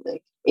the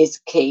public is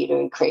key to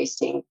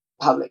increasing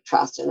public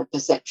trust and a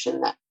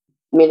perception that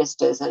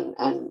ministers and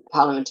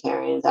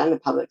parliamentarians and the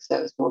public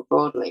service more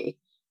broadly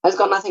has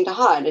got nothing to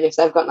hide. And if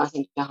they've got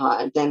nothing to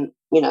hide, then,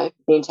 the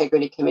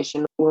Integrity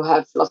Commission will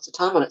have lots of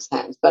time on its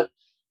hands. But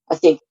I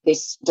think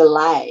this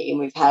delay, and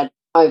we've had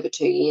over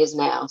 2 years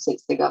now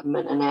since the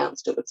government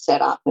announced it would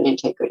set up an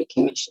Integrity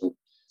Commission,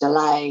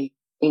 delay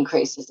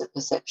increases the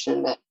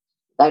perception that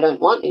they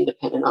don't want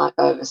independent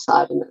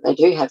oversight and that they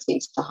do have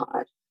things to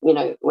hide.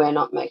 We're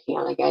not making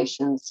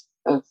allegations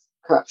of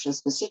corruption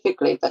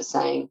specifically, but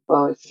saying,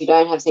 well, if you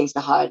don't have things to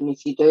hide and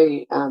if you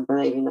do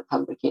believe in the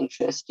public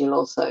interest, you'll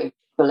also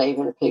believe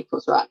in the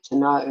people's right to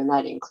know, and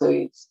that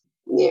includes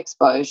the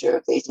exposure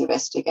of these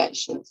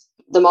investigations.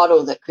 The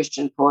model that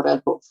Christian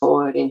Porter put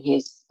forward in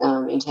his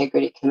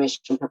Integrity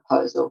Commission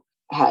proposal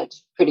had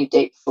pretty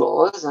deep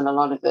flaws, and a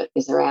lot of it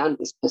is around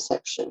this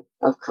perception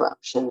of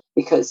corruption,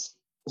 because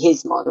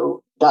his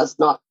model does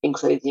not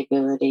include the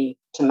ability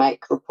to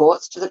make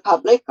reports to the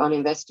public on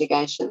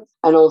investigations,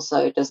 and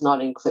also does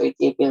not include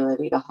the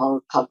ability to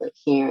hold public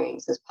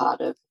hearings as part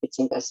of its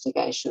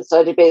investigation. So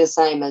it'd be the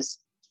same as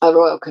a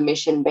royal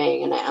commission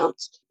being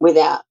announced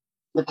without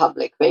the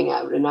public being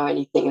able to know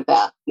anything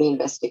about the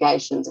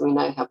investigations, and we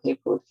know how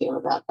people would feel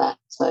about that.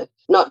 So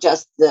not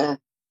just the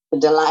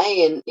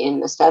delay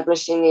in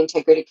establishing the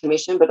Integrity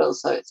Commission, but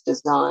also its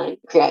design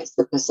creates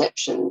the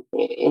perception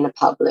in the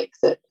public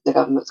that the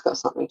government's got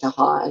something to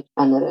hide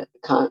and that it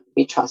can't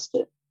be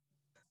trusted.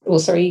 Well,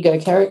 sorry, you go,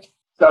 Carrick.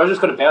 So I was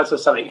just going to bounce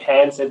off something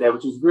Han said there,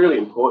 which is really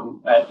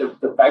important,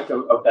 the fact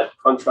of that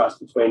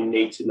contrast between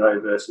need to know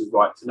versus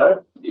right to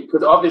know.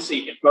 Because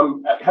obviously,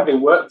 from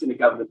having worked in a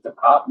government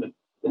department,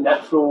 the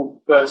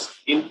natural first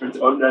inference,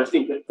 or no, I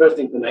think the first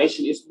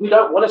inclination is we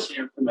don't want to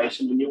share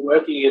information when you're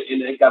working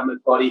in a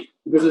government body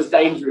because there's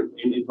danger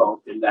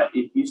involved in that.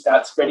 If you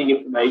start spreading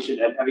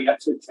information and having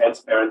absolute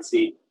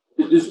transparency,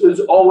 there's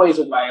always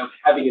a way of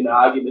having an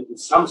argument with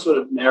some sort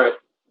of merit,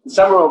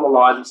 somewhere on the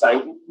lines of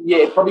saying, yeah,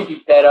 it'd probably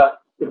be better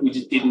if we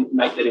just didn't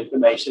make that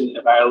information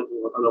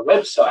available on a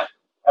website.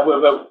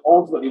 However,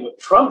 ultimately what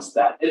trumps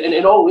that, and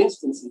in all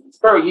instances, it's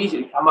very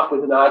easy to come up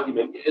with an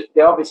argument.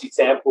 The obvious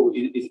example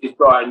is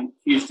Brian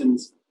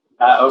Houston's,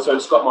 also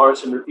Scott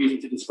Morrison refusing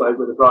to disclose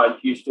whether Brian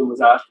Houston was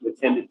asked to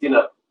attend a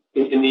dinner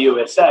in the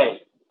USA.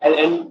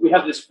 And we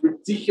have this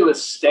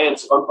ridiculous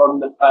stance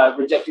on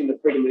rejecting the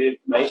Freedom of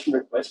Information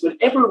request when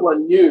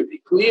everyone knew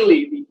that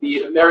clearly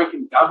the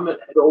American government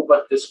had all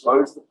but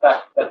disclosed the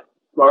fact that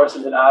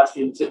Morrison had asked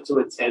him to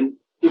attend.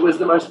 It was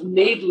the most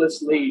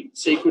needlessly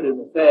secretive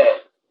affair,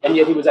 and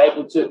yet he was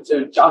able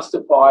to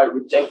justify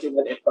rejecting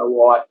that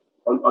FOI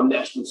on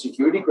national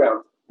security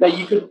grounds. Now,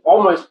 you could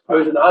almost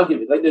pose an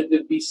argument, like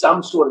there'd be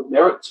some sort of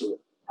merit to it.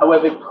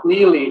 However,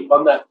 clearly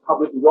on that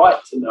public right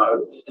to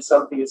know,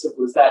 something as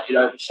simple as that, it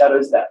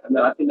overshadows that. And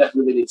I think that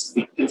really needs to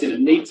be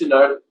considered. Need to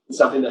know is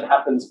something that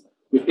happens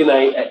within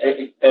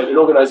an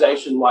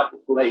organisation like the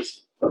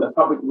police, but the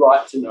public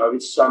right to know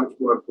is so much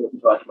more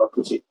important to our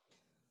democracy.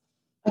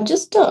 I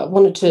just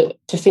wanted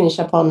to finish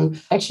up on,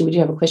 actually, we do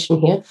have a question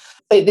here.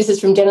 This is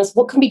from Dennis.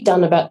 What can be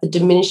done about the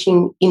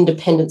diminishing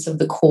independence of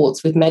the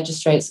courts with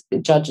magistrates,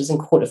 judges and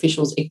court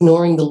officials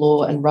ignoring the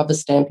law and rubber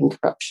stamping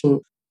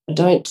corruption? I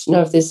don't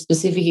know if there's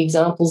specific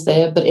examples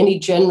there, but any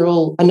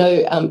general, I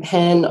know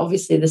Han,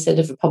 obviously the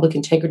Centre for Public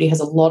Integrity has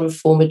a lot of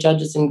former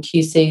judges and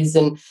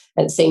QCs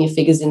and senior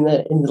figures in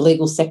the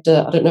legal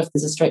sector. I don't know if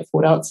there's a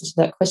straightforward answer to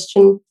that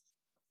question.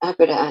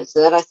 Happy to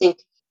answer that. I think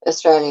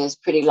Australia is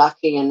pretty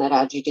lucky in that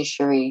our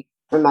judiciary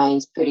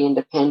remains pretty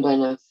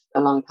independent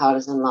along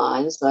partisan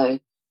lines, though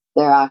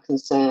there are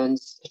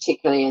concerns,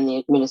 particularly in the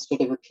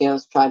Administrative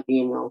Appeals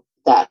Tribunal,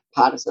 that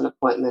partisan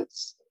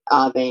appointments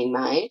are being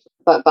made.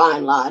 But by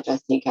and large, I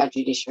think our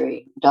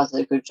judiciary does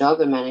a good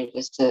job and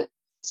manages to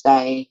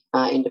stay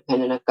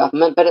independent of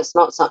government. But it's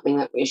not something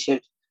that we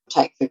should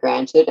take for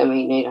granted, and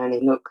we need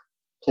only look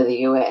to the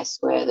US,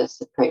 where the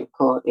Supreme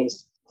Court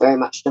is very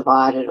much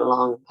divided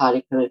along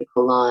party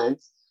political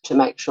lines, to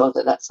make sure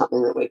that that's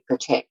something that we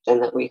protect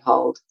and that we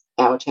hold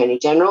our Attorney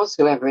Generals,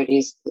 whoever it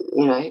is,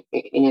 in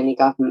any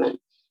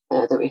government,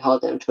 that we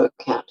hold them to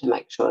account to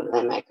make sure that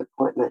they make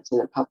appointments in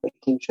the public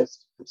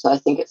interest. So I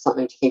think it's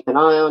something to keep an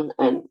eye on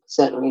and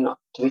certainly not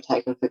to be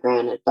taken for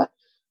granted. But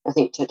I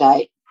think to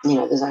date,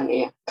 there's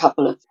only a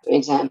couple of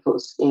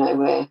examples,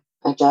 where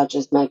a judge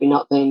has maybe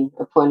not been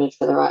appointed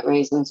for the right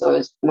reasons or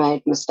has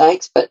made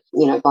mistakes. But,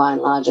 by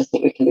and large, I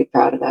think we can be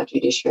proud of our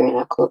judiciary and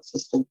our court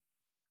system.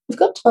 We've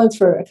got time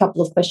for a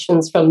couple of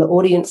questions from the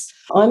audience.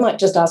 I might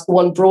just ask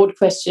one broad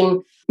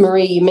question.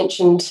 Marie, you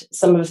mentioned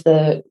some of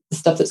the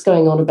stuff that's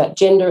going on about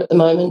gender at the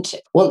moment.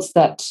 Once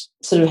that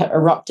sort of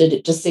erupted,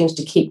 it just seems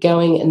to keep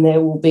going, and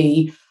there will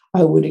be,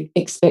 I would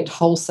expect,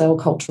 wholesale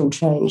cultural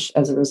change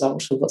as a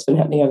result of what's been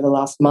happening over the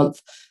last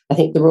month. I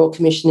think the Royal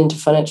Commission into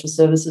Financial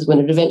Services, when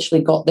it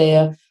eventually got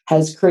there,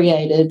 has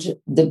created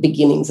the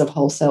beginnings of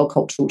wholesale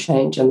cultural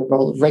change, and the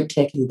role of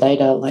RegTech and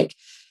data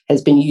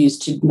has been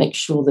used to make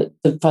sure that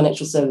the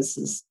financial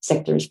services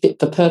sector is fit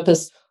for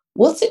purpose.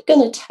 What's it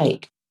going to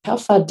take? How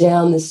far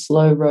down this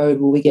slow road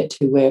will we get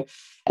to where,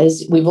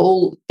 as we've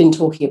all been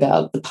talking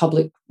about, the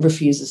public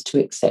refuses to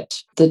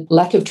accept the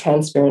lack of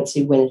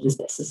transparency when it is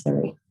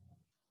necessary?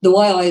 The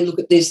way I look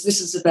at this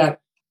is about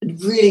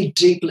really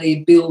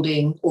deeply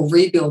building or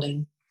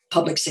rebuilding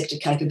public sector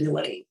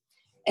capability.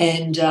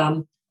 And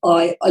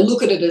I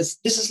look at it as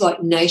this is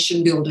like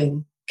nation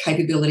building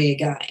capability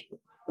again.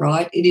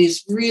 Right? It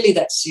is really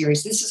that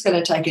serious. This is going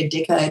to take a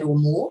decade or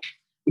more,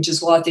 which is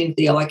why I think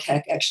the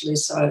ICAC actually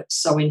is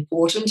so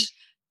important.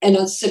 And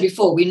as I said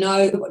before, we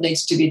know what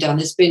needs to be done.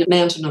 There's been a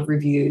mountain of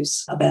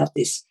reviews about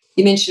this.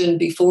 You mentioned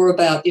before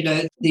about,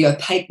 the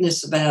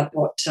opaqueness about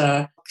what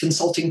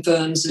consulting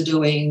firms are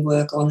doing,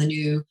 work on the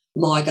new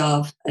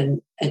MyGov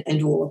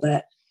and all of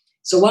that.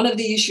 So one of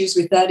the issues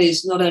with that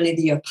is not only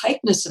the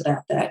opaqueness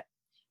about that,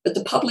 but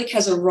the public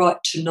has a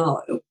right to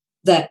know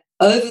that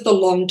over the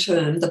long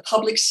term, the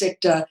public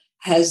sector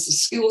has the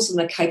skills and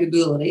the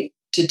capability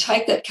to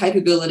take that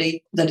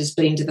capability that is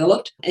being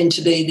developed and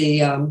to be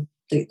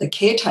the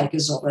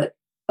caretakers of it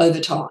over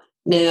time.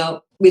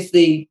 Now, with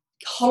the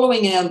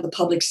hollowing out of the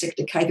public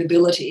sector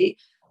capability,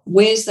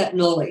 where's that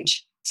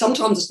knowledge?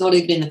 Sometimes it's not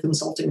even in the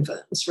consulting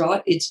firms,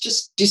 right? It's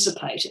just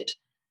dissipated.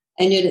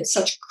 And yet it's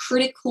such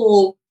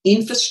critical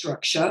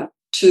infrastructure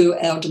to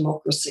our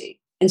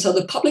democracy. And so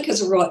the public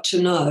has a right to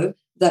know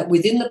that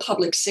within the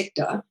public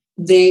sector,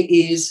 there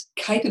is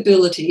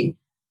capability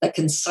that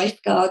can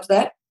safeguard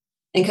that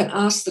and can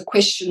ask the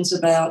questions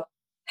about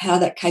how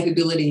that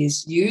capability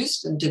is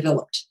used and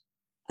developed.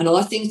 And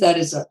I think that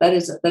is a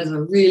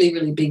really,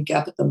 really big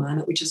gap at the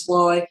moment, which is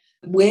why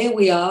where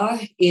we are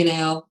in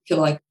our, if you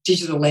like,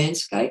 digital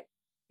landscape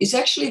is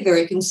actually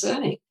very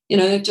concerning.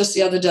 Just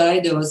the other day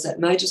there was that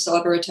major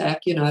cyber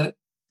attack,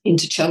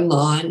 into Channel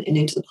 9 and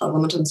into the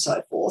Parliament and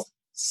so forth.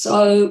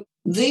 So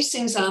these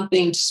things aren't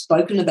being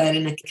spoken about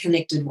in a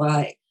connected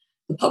way.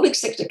 The public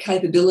sector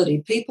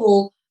capability,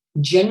 people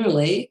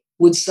generally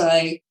would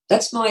say,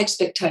 that's my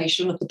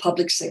expectation of the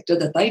public sector,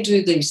 that they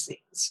do these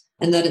things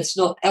and that it's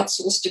not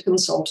outsourced to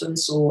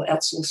consultants or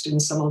outsourced in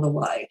some other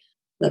way.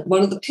 That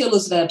one of the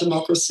pillars of our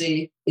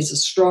democracy is a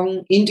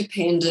strong,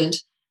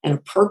 independent and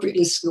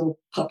appropriately skilled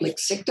public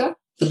sector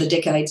for the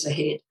decades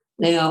ahead.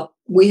 Now,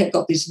 we have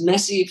got this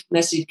massive,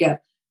 massive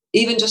gap.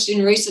 Even just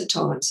in recent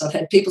times, I've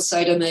had people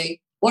say to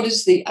me, what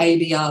is the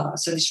ABR,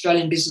 so the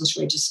Australian Business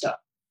Register?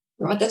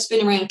 Right, that's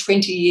been around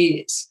 20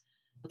 years.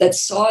 That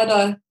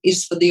cyber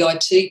is for the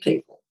IT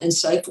people and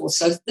so forth.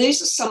 So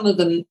these are some of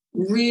the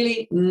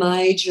really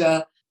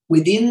major,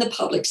 within the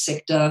public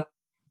sector,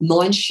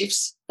 mind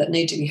shifts that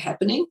need to be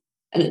happening,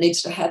 and it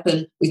needs to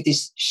happen with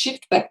this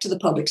shift back to the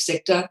public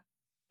sector,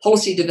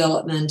 policy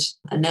development,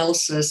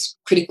 analysis,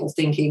 critical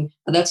thinking,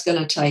 and that's going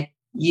to take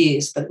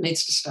years, but it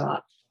needs to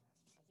start.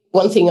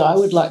 One thing I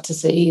would like to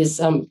see is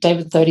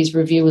David Thodey's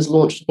review was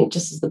launched, I think,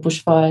 just as the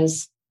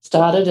bushfires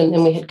started, and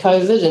then we had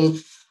COVID, and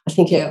I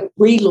think a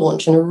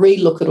relaunch and a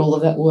relook at all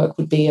of that work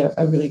would be a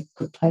really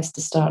good place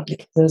to start,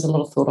 because there's a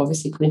lot of thought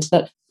obviously put into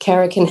that.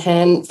 Carrick and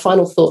Han,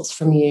 final thoughts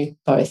from you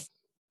both.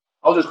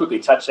 I'll just quickly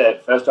touch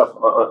that first off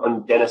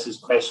on Dennis's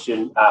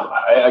question.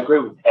 I agree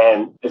with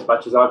Han as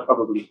much as I've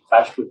probably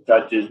clashed with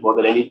judges more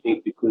than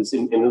anything, because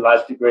in a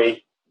large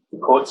degree, the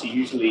courts are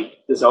usually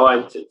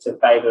designed to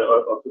favour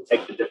or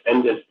protect the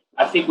defendant.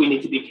 I think we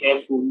need to be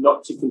careful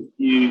not to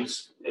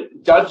confuse.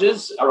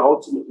 Judges are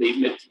ultimately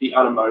meant to be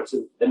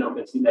unemotive. They're not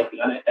meant to be making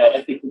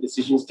unethical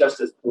decisions, just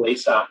as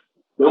police are.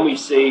 When we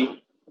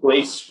see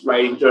police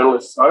raiding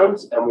journalists'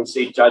 homes and we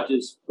see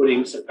judges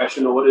putting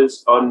suppression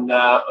orders on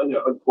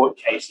court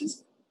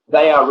cases,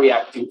 they are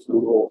reacting to the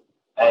law.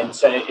 And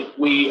so if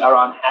we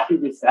are unhappy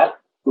with that,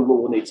 the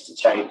law needs to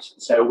change.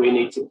 So we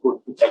need to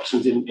put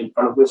protections in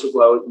front of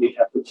whistleblowers. We need to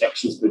have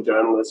protections for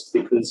journalists,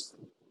 because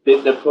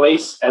the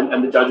police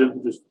and the judges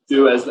will just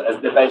do as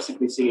they're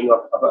basically singing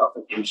off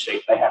a hymn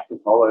sheet. They have to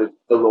follow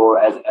the law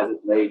as it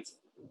leads.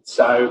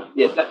 So,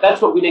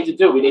 that's what we need to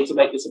do. We need to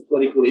make this a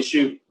political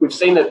issue. We've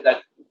seen that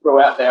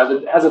throughout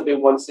there hasn't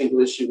been one single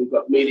issue. We've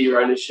got media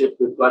ownership.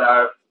 We've got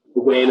our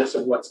awareness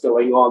of what's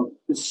going on.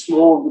 The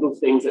small little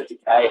things that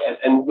decay,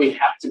 and we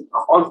have to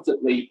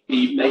constantly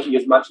be making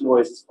as much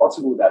noise as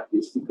possible about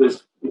this,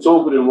 because it's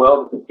all good and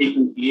well that the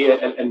people here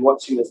and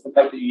watching this, the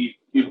fact that you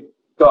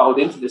dialed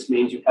into this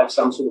means you have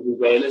some sort of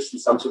awareness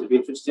and some sort of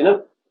interest in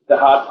it. The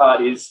hard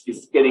part is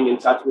getting in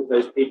touch with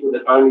those people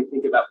that only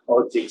think about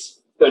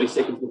politics 30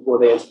 seconds before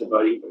they enter the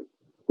voting booth.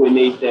 We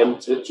need them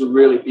to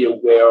really be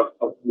aware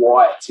of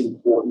why it's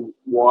important,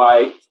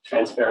 why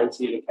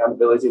transparency and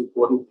accountability is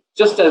important.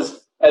 Just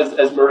as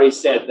Marie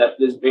said, that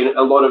there's been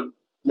a lot of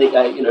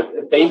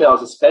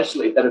females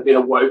especially that have been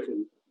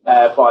awoken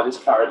by this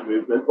current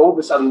movement. All of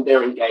a sudden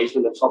they're engaged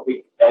in the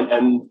topic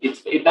and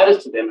it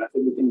matters to them. I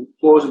think we can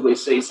plausibly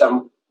see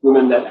some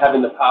women that have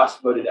in the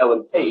past voted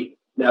LNP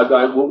now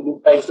going,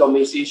 well, based on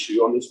this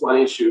issue, on this one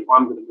issue,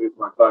 I'm going to move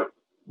my vote.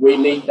 We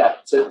need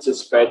that to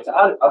spread to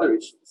other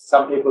issues.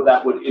 Some people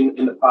that would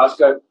in the past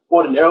go,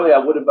 ordinarily I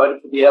would have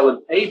voted for the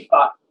LNP,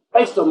 but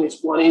based on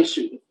this one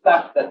issue, the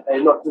fact that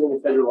they're not doing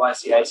a federal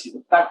ICAC,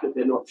 the fact that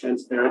they're not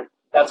transparent,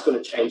 that's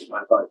going to change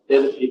my vote.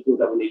 They're the people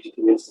that we need to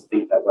convince to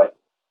think that way.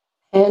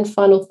 And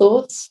final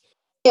thoughts?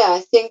 Yeah,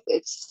 I think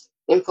it's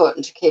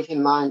important to keep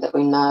in mind that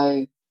we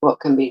know what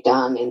can be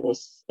done in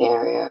this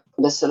area.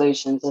 The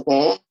solutions are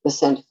there. The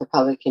Centre for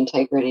Public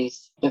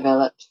Integrity's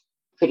developed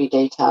pretty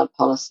detailed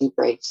policy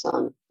briefs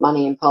on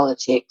money in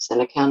politics and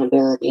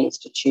accountability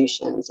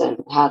institutions,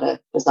 and how to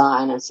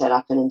design and set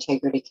up an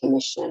integrity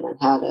commission, and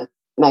how to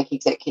make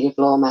executive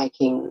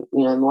lawmaking,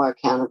 more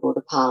accountable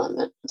to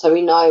Parliament. So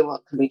we know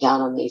what can be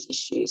done on these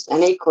issues,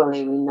 and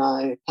equally we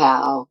know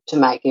how to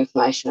make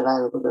information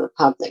available to the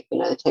public.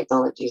 The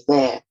technology is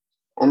there,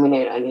 and we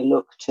need only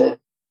look to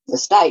the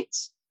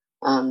states.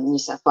 New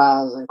South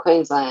Wales and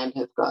Queensland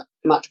have got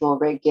much more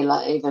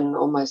regular, even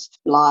almost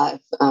live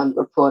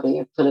reporting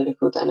of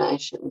political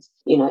donations.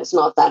 It's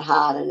not that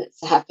hard, and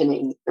it's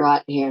happening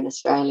right here in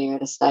Australia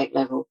at a state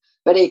level.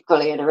 But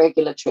equally at a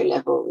regulatory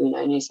level,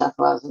 New South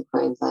Wales and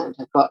Queensland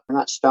have got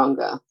much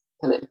stronger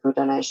political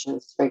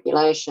donations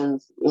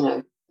regulations.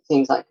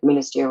 Things like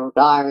ministerial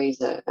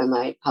diaries are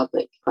made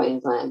public in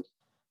Queensland,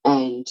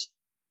 and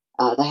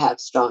they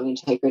have strong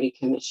integrity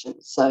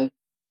commissions. So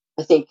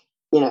I think,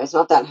 it's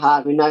not that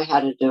hard. We know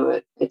how to do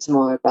it. It's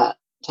more about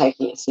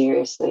taking it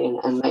seriously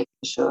and making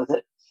sure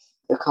that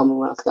the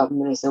Commonwealth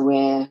Government is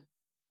aware,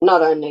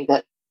 not only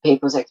that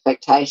people's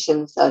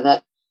expectations are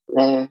that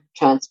they're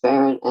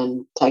transparent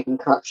and taking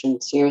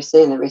corruption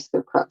seriously and the risk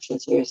of corruption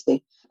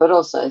seriously, but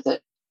also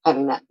that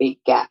having that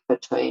big gap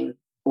between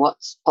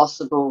what's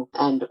possible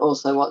and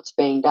also what's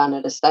being done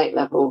at a state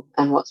level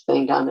and what's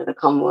being done at a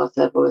Commonwealth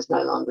level is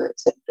no longer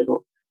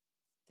acceptable.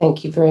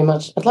 Thank you very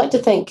much. I'd like to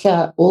thank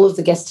all of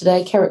the guests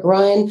today. Carrick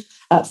Ryan,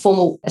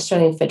 former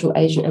Australian federal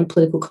agent and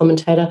political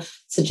commentator,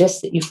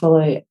 suggests that you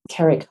follow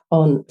Carrick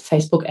on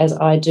Facebook, as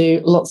I do.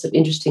 Lots of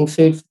interesting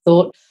food for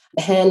thought.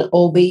 Han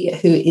Albee,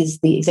 who is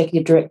the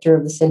Executive Director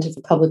of the Centre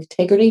for Public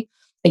Integrity.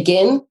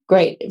 Again,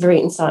 great, very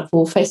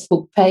insightful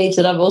Facebook page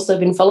that I've also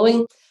been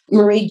following.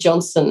 Marie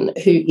Johnson,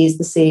 who is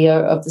the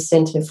CEO of the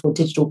Centre for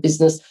Digital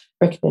Business.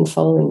 Recommend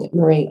following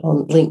Marie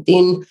on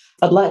LinkedIn.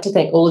 I'd like to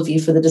thank all of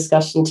you for the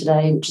discussion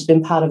today, which has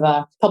been part of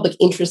our public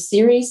interest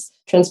series,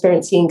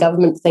 Transparency in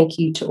Government. Thank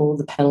you to all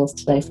the panelists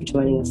today for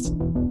joining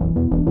us.